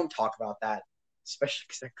 we don't talk about that, especially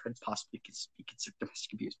because that could possibly be considered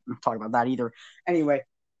domestic abuse. We don't talk about that either. Anyway,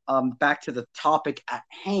 back to the topic at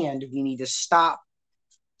hand. We need to stop.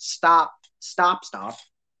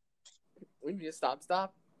 We need to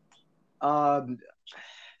stop.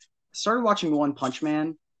 Started watching One Punch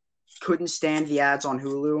Man. Couldn't stand the ads on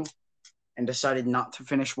Hulu and decided not to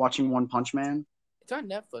finish watching One Punch Man. It's on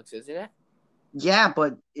Netflix, isn't it? Yeah,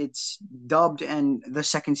 but it's dubbed and the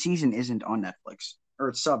second season isn't on Netflix. Or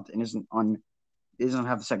it's subbed and doesn't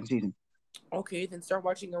have the second season. Okay, then start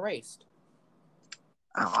watching Erased.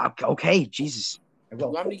 Okay, Jesus. I will.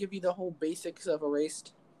 You want me to give you the whole basics of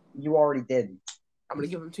Erased? You already did. I'm going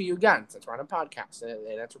to give them to you again since we're on a podcast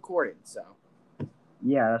and that's recorded, so.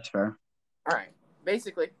 Yeah, that's fair. All right.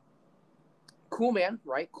 Basically, cool man,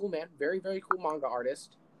 right? Cool man. Very, very cool manga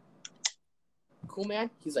artist. Cool man.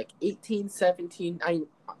 He's like 18, 17.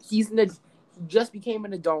 He just became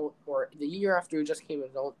an adult, or the year after he just became an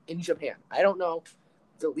adult in Japan. I don't know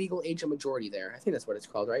the legal age of majority there. I think that's what it's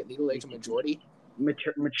called, right? Legal age of majority?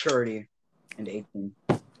 Maturity and 18.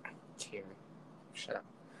 Terry, shut up.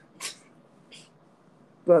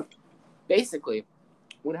 But basically,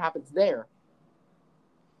 what happens there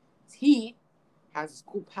is he has this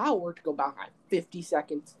cool power to go back like 50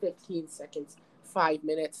 seconds, 15 seconds, 5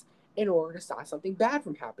 minutes in order to stop something bad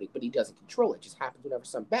from happening. But he doesn't control it. It just happens whenever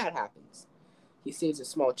something bad happens. He saves a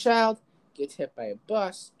small child, gets hit by a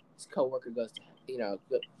bus. His coworker goes to,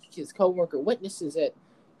 his coworker witnesses it.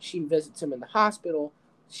 She visits him in the hospital.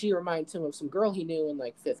 She reminds him of some girl he knew in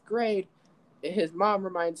like 5th grade. his mom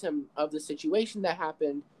reminds him of the situation that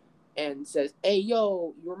happened and says, "Hey,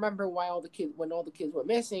 yo, you remember why when all the kids went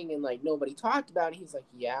missing and like nobody talked about it?" He's like,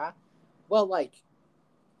 "Yeah, well, like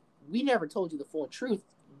we never told you the full truth.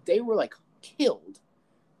 They were like killed.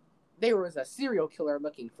 There was a serial killer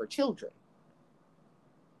looking for children."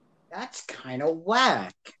 That's kind of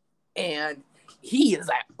whack. And he is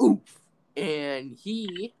like, "Oof," and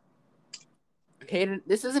Hayden,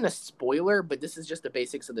 this isn't a spoiler, but this is just the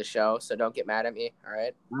basics of the show, so don't get mad at me, all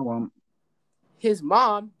right? I won't. His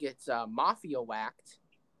mom gets mafia whacked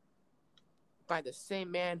by the same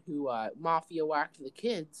man who mafia whacked the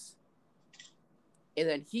kids, and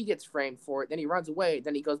then he gets framed for it. Then he runs away.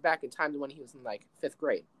 Then he goes back in time to when he was in like 5th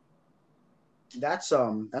grade. That's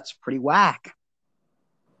pretty whack.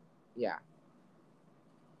 Yeah.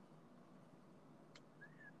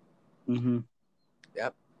 Mm-hmm.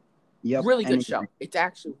 Yep. Yep. Really good show. It's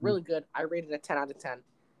actually really good. I rated it a 10 out of 10.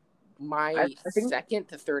 My I think, second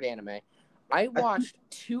to third anime. I watched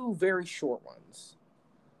 2 very short ones.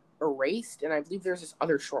 Erased, and I believe there's this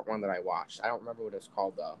other short one that I watched. I don't remember what it was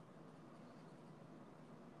called though.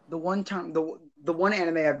 the one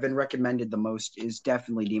anime I've been recommended the most is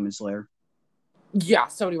definitely Demon Slayer. Yeah,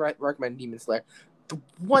 somebody recommended Demon Slayer. The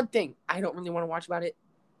one thing I don't really want to watch about it,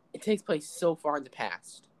 it takes place so far in the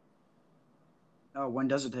past. Oh, when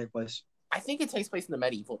does it take place? I think it takes place in the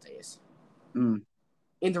medieval days. Mm.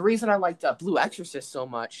 And the reason I liked Blue Exorcist so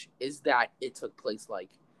much is that it took place like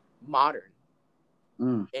modern.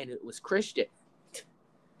 Mm. And it was Christian.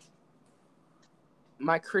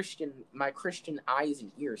 My Christian eyes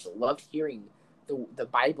and ears loved hearing the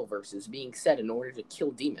Bible verses being said in order to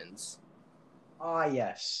kill demons. Ah,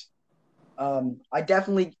 yes. I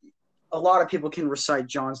definitely. A lot of people can recite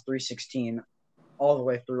John's 3:16 all the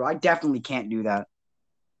way through. I definitely can't do that.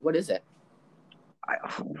 What is it?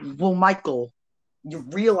 Well, Michael, you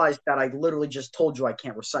realize that I literally just told you I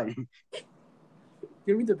can't recite it.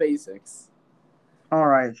 Give me the basics. All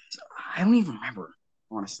right. I don't even remember,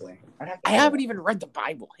 honestly. I haven't even read the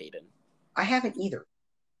Bible, Hayden. I haven't either.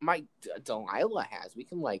 My Delilah has. We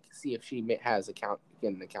can like see if she has an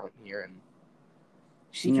account here, and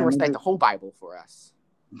she can recite the whole Bible for us.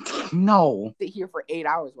 No. Sit here for 8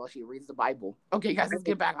 hours while she reads the Bible. Okay, guys, let's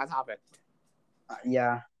get back on topic.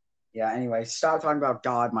 Yeah. Anyway, stop talking about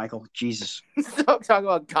God, Michael. Jesus. Stop talking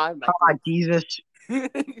about God, Michael. God, Jesus.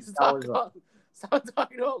 Stop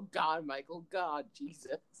talking about God, Michael. God,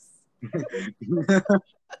 Jesus.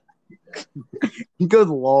 Good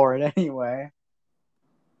Lord. Anyway,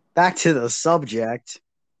 back to the subject.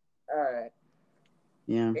 All right.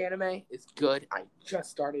 Yeah. Anime is good. I just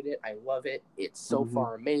started it. I love it. It's so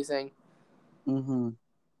far amazing. Mm-hmm.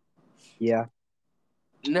 Yeah.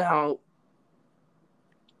 Now,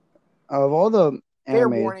 of all the fair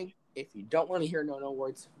anime, warning, if you don't want to hear no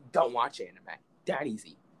words, don't watch anime. That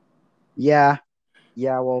easy. Yeah.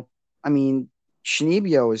 Well, I mean,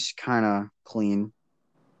 Shinibyo is kind of clean.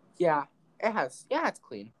 Yeah, it's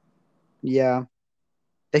clean. Yeah.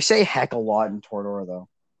 They say heck a lot in Toradora, though.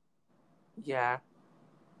 Yeah.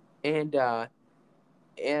 And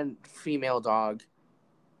female dog.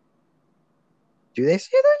 Do they say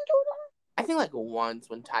that in Toradora? I think like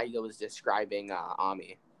once when Taiga was describing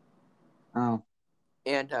Ami. Oh.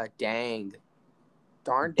 And dang.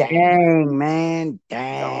 Darn Dang, man.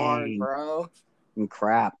 Dang. Darn, bro. And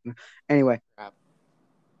crap. Anyway. Crap.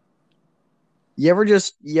 You ever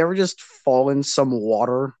just fall in some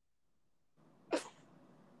water?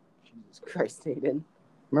 Jesus Christ, Hayden.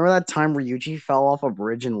 Remember that time Ryuji fell off a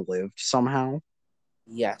bridge and lived somehow?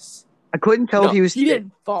 Yes. I couldn't tell if he was. He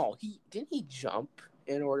didn't fall. Didn't he jump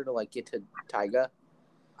in order to like get to Taiga?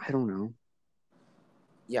 I don't know.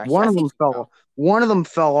 Yeah. One of them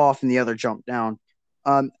fell off and the other jumped down.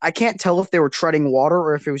 I can't tell if they were treading water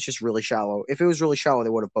or if it was just really shallow. If it was really shallow, they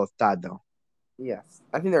would have both died though. Yes.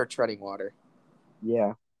 I think they were treading water.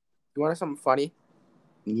 Yeah. You want something funny?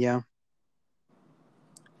 Yeah.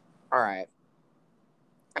 All right.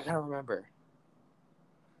 I gotta remember.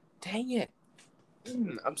 Dang it.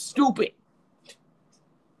 I'm stupid.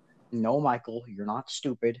 No, Michael, you're not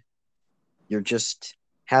stupid. You're just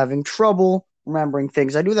having trouble remembering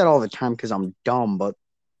things. I do that all the time because I'm dumb, but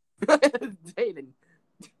Hayden,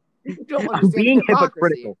 you don't I'm understand being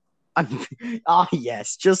hypocrisy. hypocritical.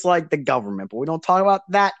 Yes, just like the government, but we don't talk about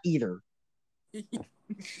that either.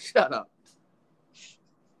 Shut up.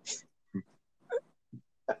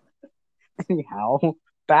 Anyhow,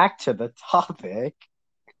 back to the topic.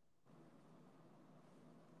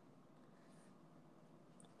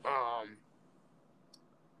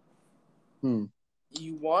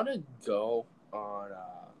 You want to go on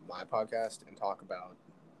my podcast and talk about?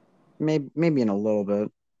 Maybe in a little bit.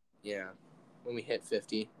 Yeah. when we hit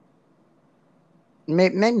 50.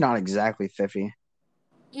 Maybe not exactly 50.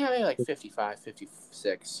 Yeah, maybe like 55,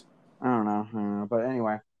 56. I don't know. But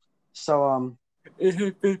anyway, so It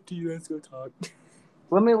hit 50. Let's go talk.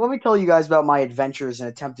 let me tell you guys about my adventures in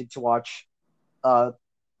attempting to watch Love,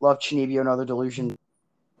 Chinibio and Other Delusions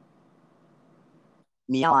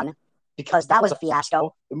me on, because that was a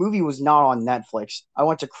fiasco. The movie was not on Netflix. I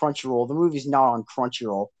went to Crunchyroll. The movie's not on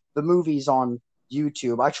Crunchyroll. The movie's on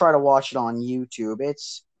YouTube. I try to watch it on YouTube.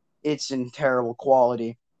 It's in terrible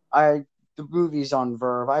quality. The movie's on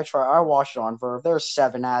Verve. I watch it on Verve. There's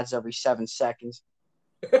 7 ads every 7 seconds.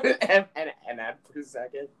 and ad per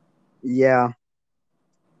second. Yeah.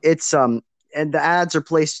 It's and the ads are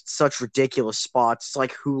placed at such ridiculous spots. It's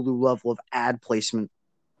like Hulu level of ad placement.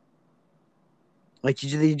 Like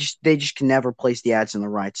they just can never place the ads in the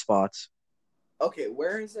right spots. Okay,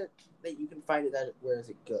 where is it that you can find it? Where is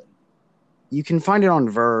it good? You can find it on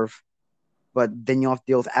Verve, but then you'll have to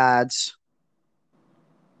deal with ads.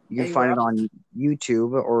 You can Anywhere find it on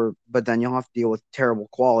YouTube, but then you'll have to deal with terrible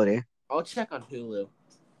quality. I'll check on Hulu.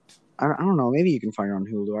 I don't know. Maybe you can find it on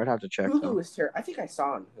Hulu. I'd have to check. Hulu is terrible. I think I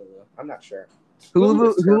saw on Hulu. I'm not sure.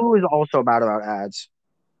 Hulu is also bad about ads.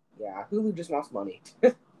 Yeah, Hulu just wants money.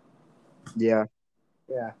 Yeah.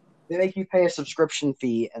 Yeah. They make you pay a subscription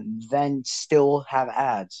fee and then still have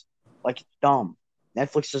ads. Like, it's dumb.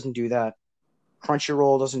 Netflix doesn't do that.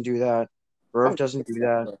 Crunchyroll doesn't do that. Verve doesn't do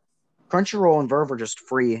that. Crunchyroll and Verve are just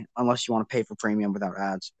free unless you want to pay for premium without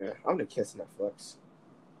ads. Yeah, I'm gonna kiss Netflix.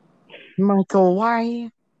 Michael,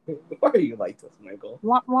 why? Why are you like this, Michael?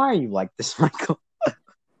 Why are you like this, Michael?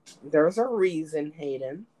 There's a reason,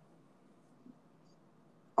 Hayden.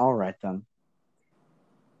 All right, then.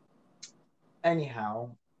 Anyhow.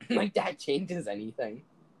 Like, that changes anything.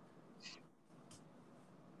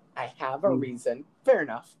 I have a reason. Fair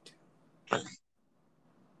enough.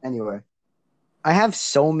 Anyway. I have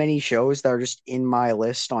so many shows that are just in my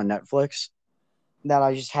list on Netflix that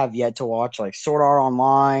I just have yet to watch, like Sword Art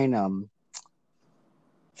Online,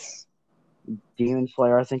 Demon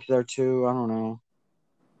Slayer, I think there too. I don't know.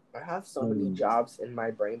 I have so many jobs in my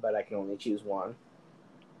brain, but I can only choose one.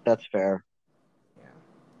 That's fair. Yeah.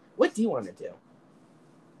 What do you want to do?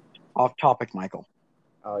 Off topic, Michael.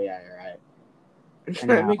 Oh, yeah, you're right. Can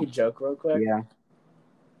I make a joke real quick? Yeah.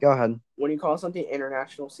 Go ahead. When you call something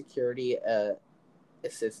international security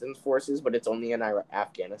assistance forces, but it's only in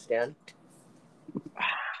Afghanistan.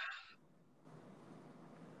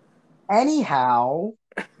 Anyhow.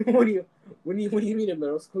 When you meet in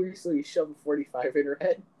middle school, you shove a 45 in your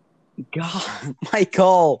head. God,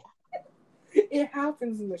 Michael. It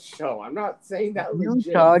happens in the show. I'm not saying that legit.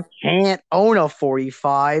 Utah can't own a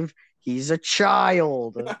 45. He's a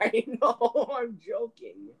child. I know. I'm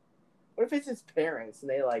joking. What if it's his parents and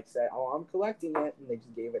they like said, "Oh, I'm collecting it," and they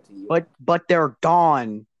just gave it to you? But they're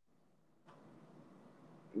gone.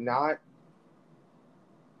 Not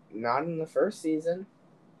in the first season.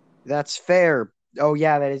 That's fair. Oh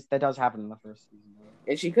yeah, that does happen in the first season.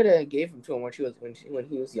 And she could have gave him to him when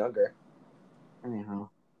he was younger. Anyhow,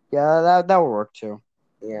 yeah, that would work too.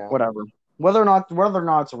 Yeah. Whatever. Whether or not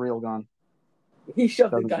it's a real gun. He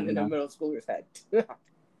shoved the gun in a middle schooler's head.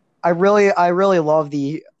 I really love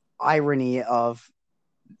the irony of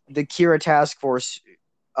the Kira Task Force.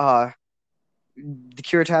 The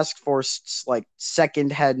Kira Task Force's like second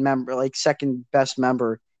best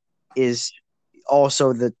member is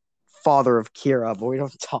also the father of Kira, but we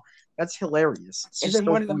don't talk. That's hilarious. And then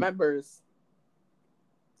one of the members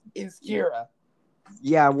is Kira.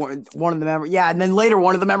 Yeah, one of the members. Yeah, and then later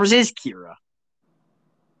one of the members is Kira.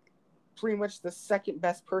 Pretty much the second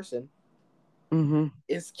best person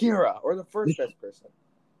is Kira, or the first best person.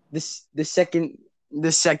 The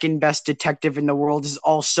second best detective in the world is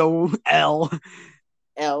also L.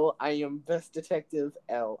 L, I am best detective.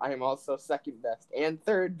 L, I am also second best and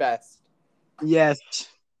third best. Yes.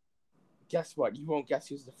 Guess what? You won't guess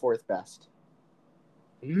who's the fourth best.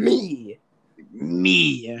 Me.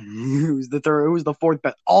 Who's the third? Who's the fourth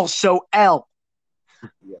best? Also L.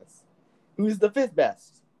 Yes. Who's the fifth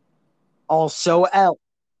best? Also L.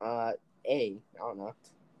 A. I don't know.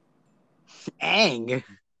 Aang.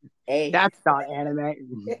 A. That's not anime.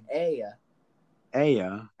 A.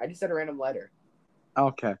 I just said a random letter.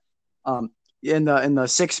 Okay. In the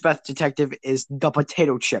sixth best detective is the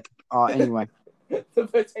potato chip. Anyway. The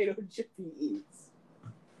potato chip he eats.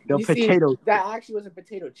 That actually was a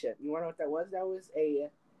potato chip. You want to know what that was? That was a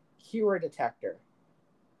Kira detector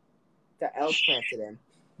that L planted in.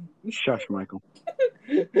 Shush, Michael.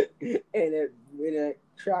 and it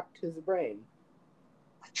trapped his brain.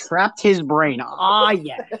 Trapped his brain. Ah,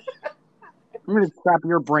 yes. I'm going to trap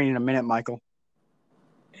your brain in a minute, Michael.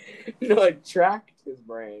 No, tracked his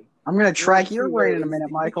brain. I'm gonna track your See brain where in a it was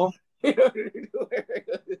minute, Michael. in order to know where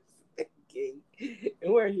it was thinking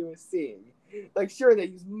and where he was seeing. Like, sure, they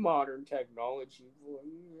use modern technology.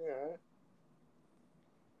 Yeah.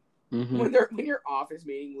 Mm-hmm. When your office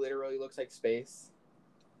meeting literally looks like space.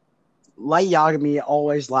 Light Yagami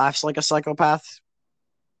always laughs like a psychopath.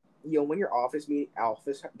 When your office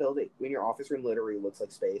building, when your office room literally looks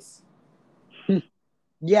like space.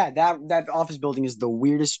 Yeah, that office building is the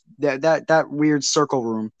weirdest. That weird circle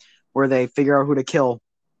room where they figure out who to kill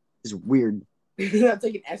is weird. That's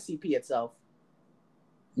like an SCP itself.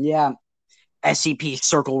 Yeah, SCP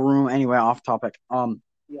circle room. Anyway, off topic.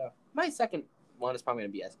 Yeah. My second one is probably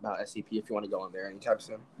going to be about SCP if you want to go on there anytime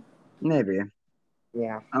soon. Maybe.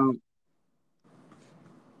 Yeah.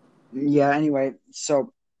 Yeah. Anyway,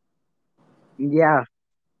 so yeah.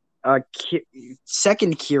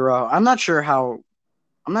 Second Kira. I'm not sure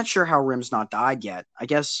how Rim's not died yet. I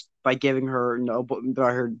guess by giving her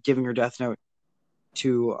giving her death note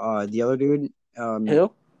to the other dude.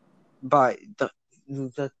 Who? By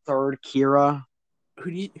the third Kira.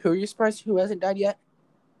 Who are you surprised who hasn't died yet?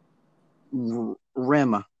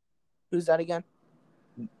 Rim. Who's that again?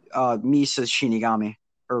 Misa Shinigami,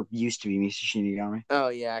 or used to be Misa Shinigami. Oh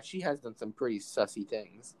yeah, she has done some pretty sussy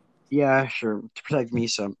things. Yeah, sure. To protect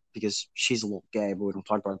Misa because she's a little gay, but we don't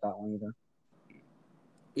talk about that one either.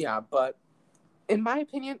 Yeah, but in my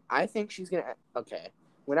opinion, I think she's gonna. Okay,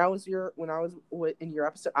 when I was in your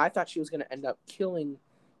episode, I thought she was gonna end up killing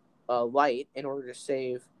Light in order to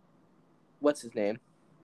save what's his name,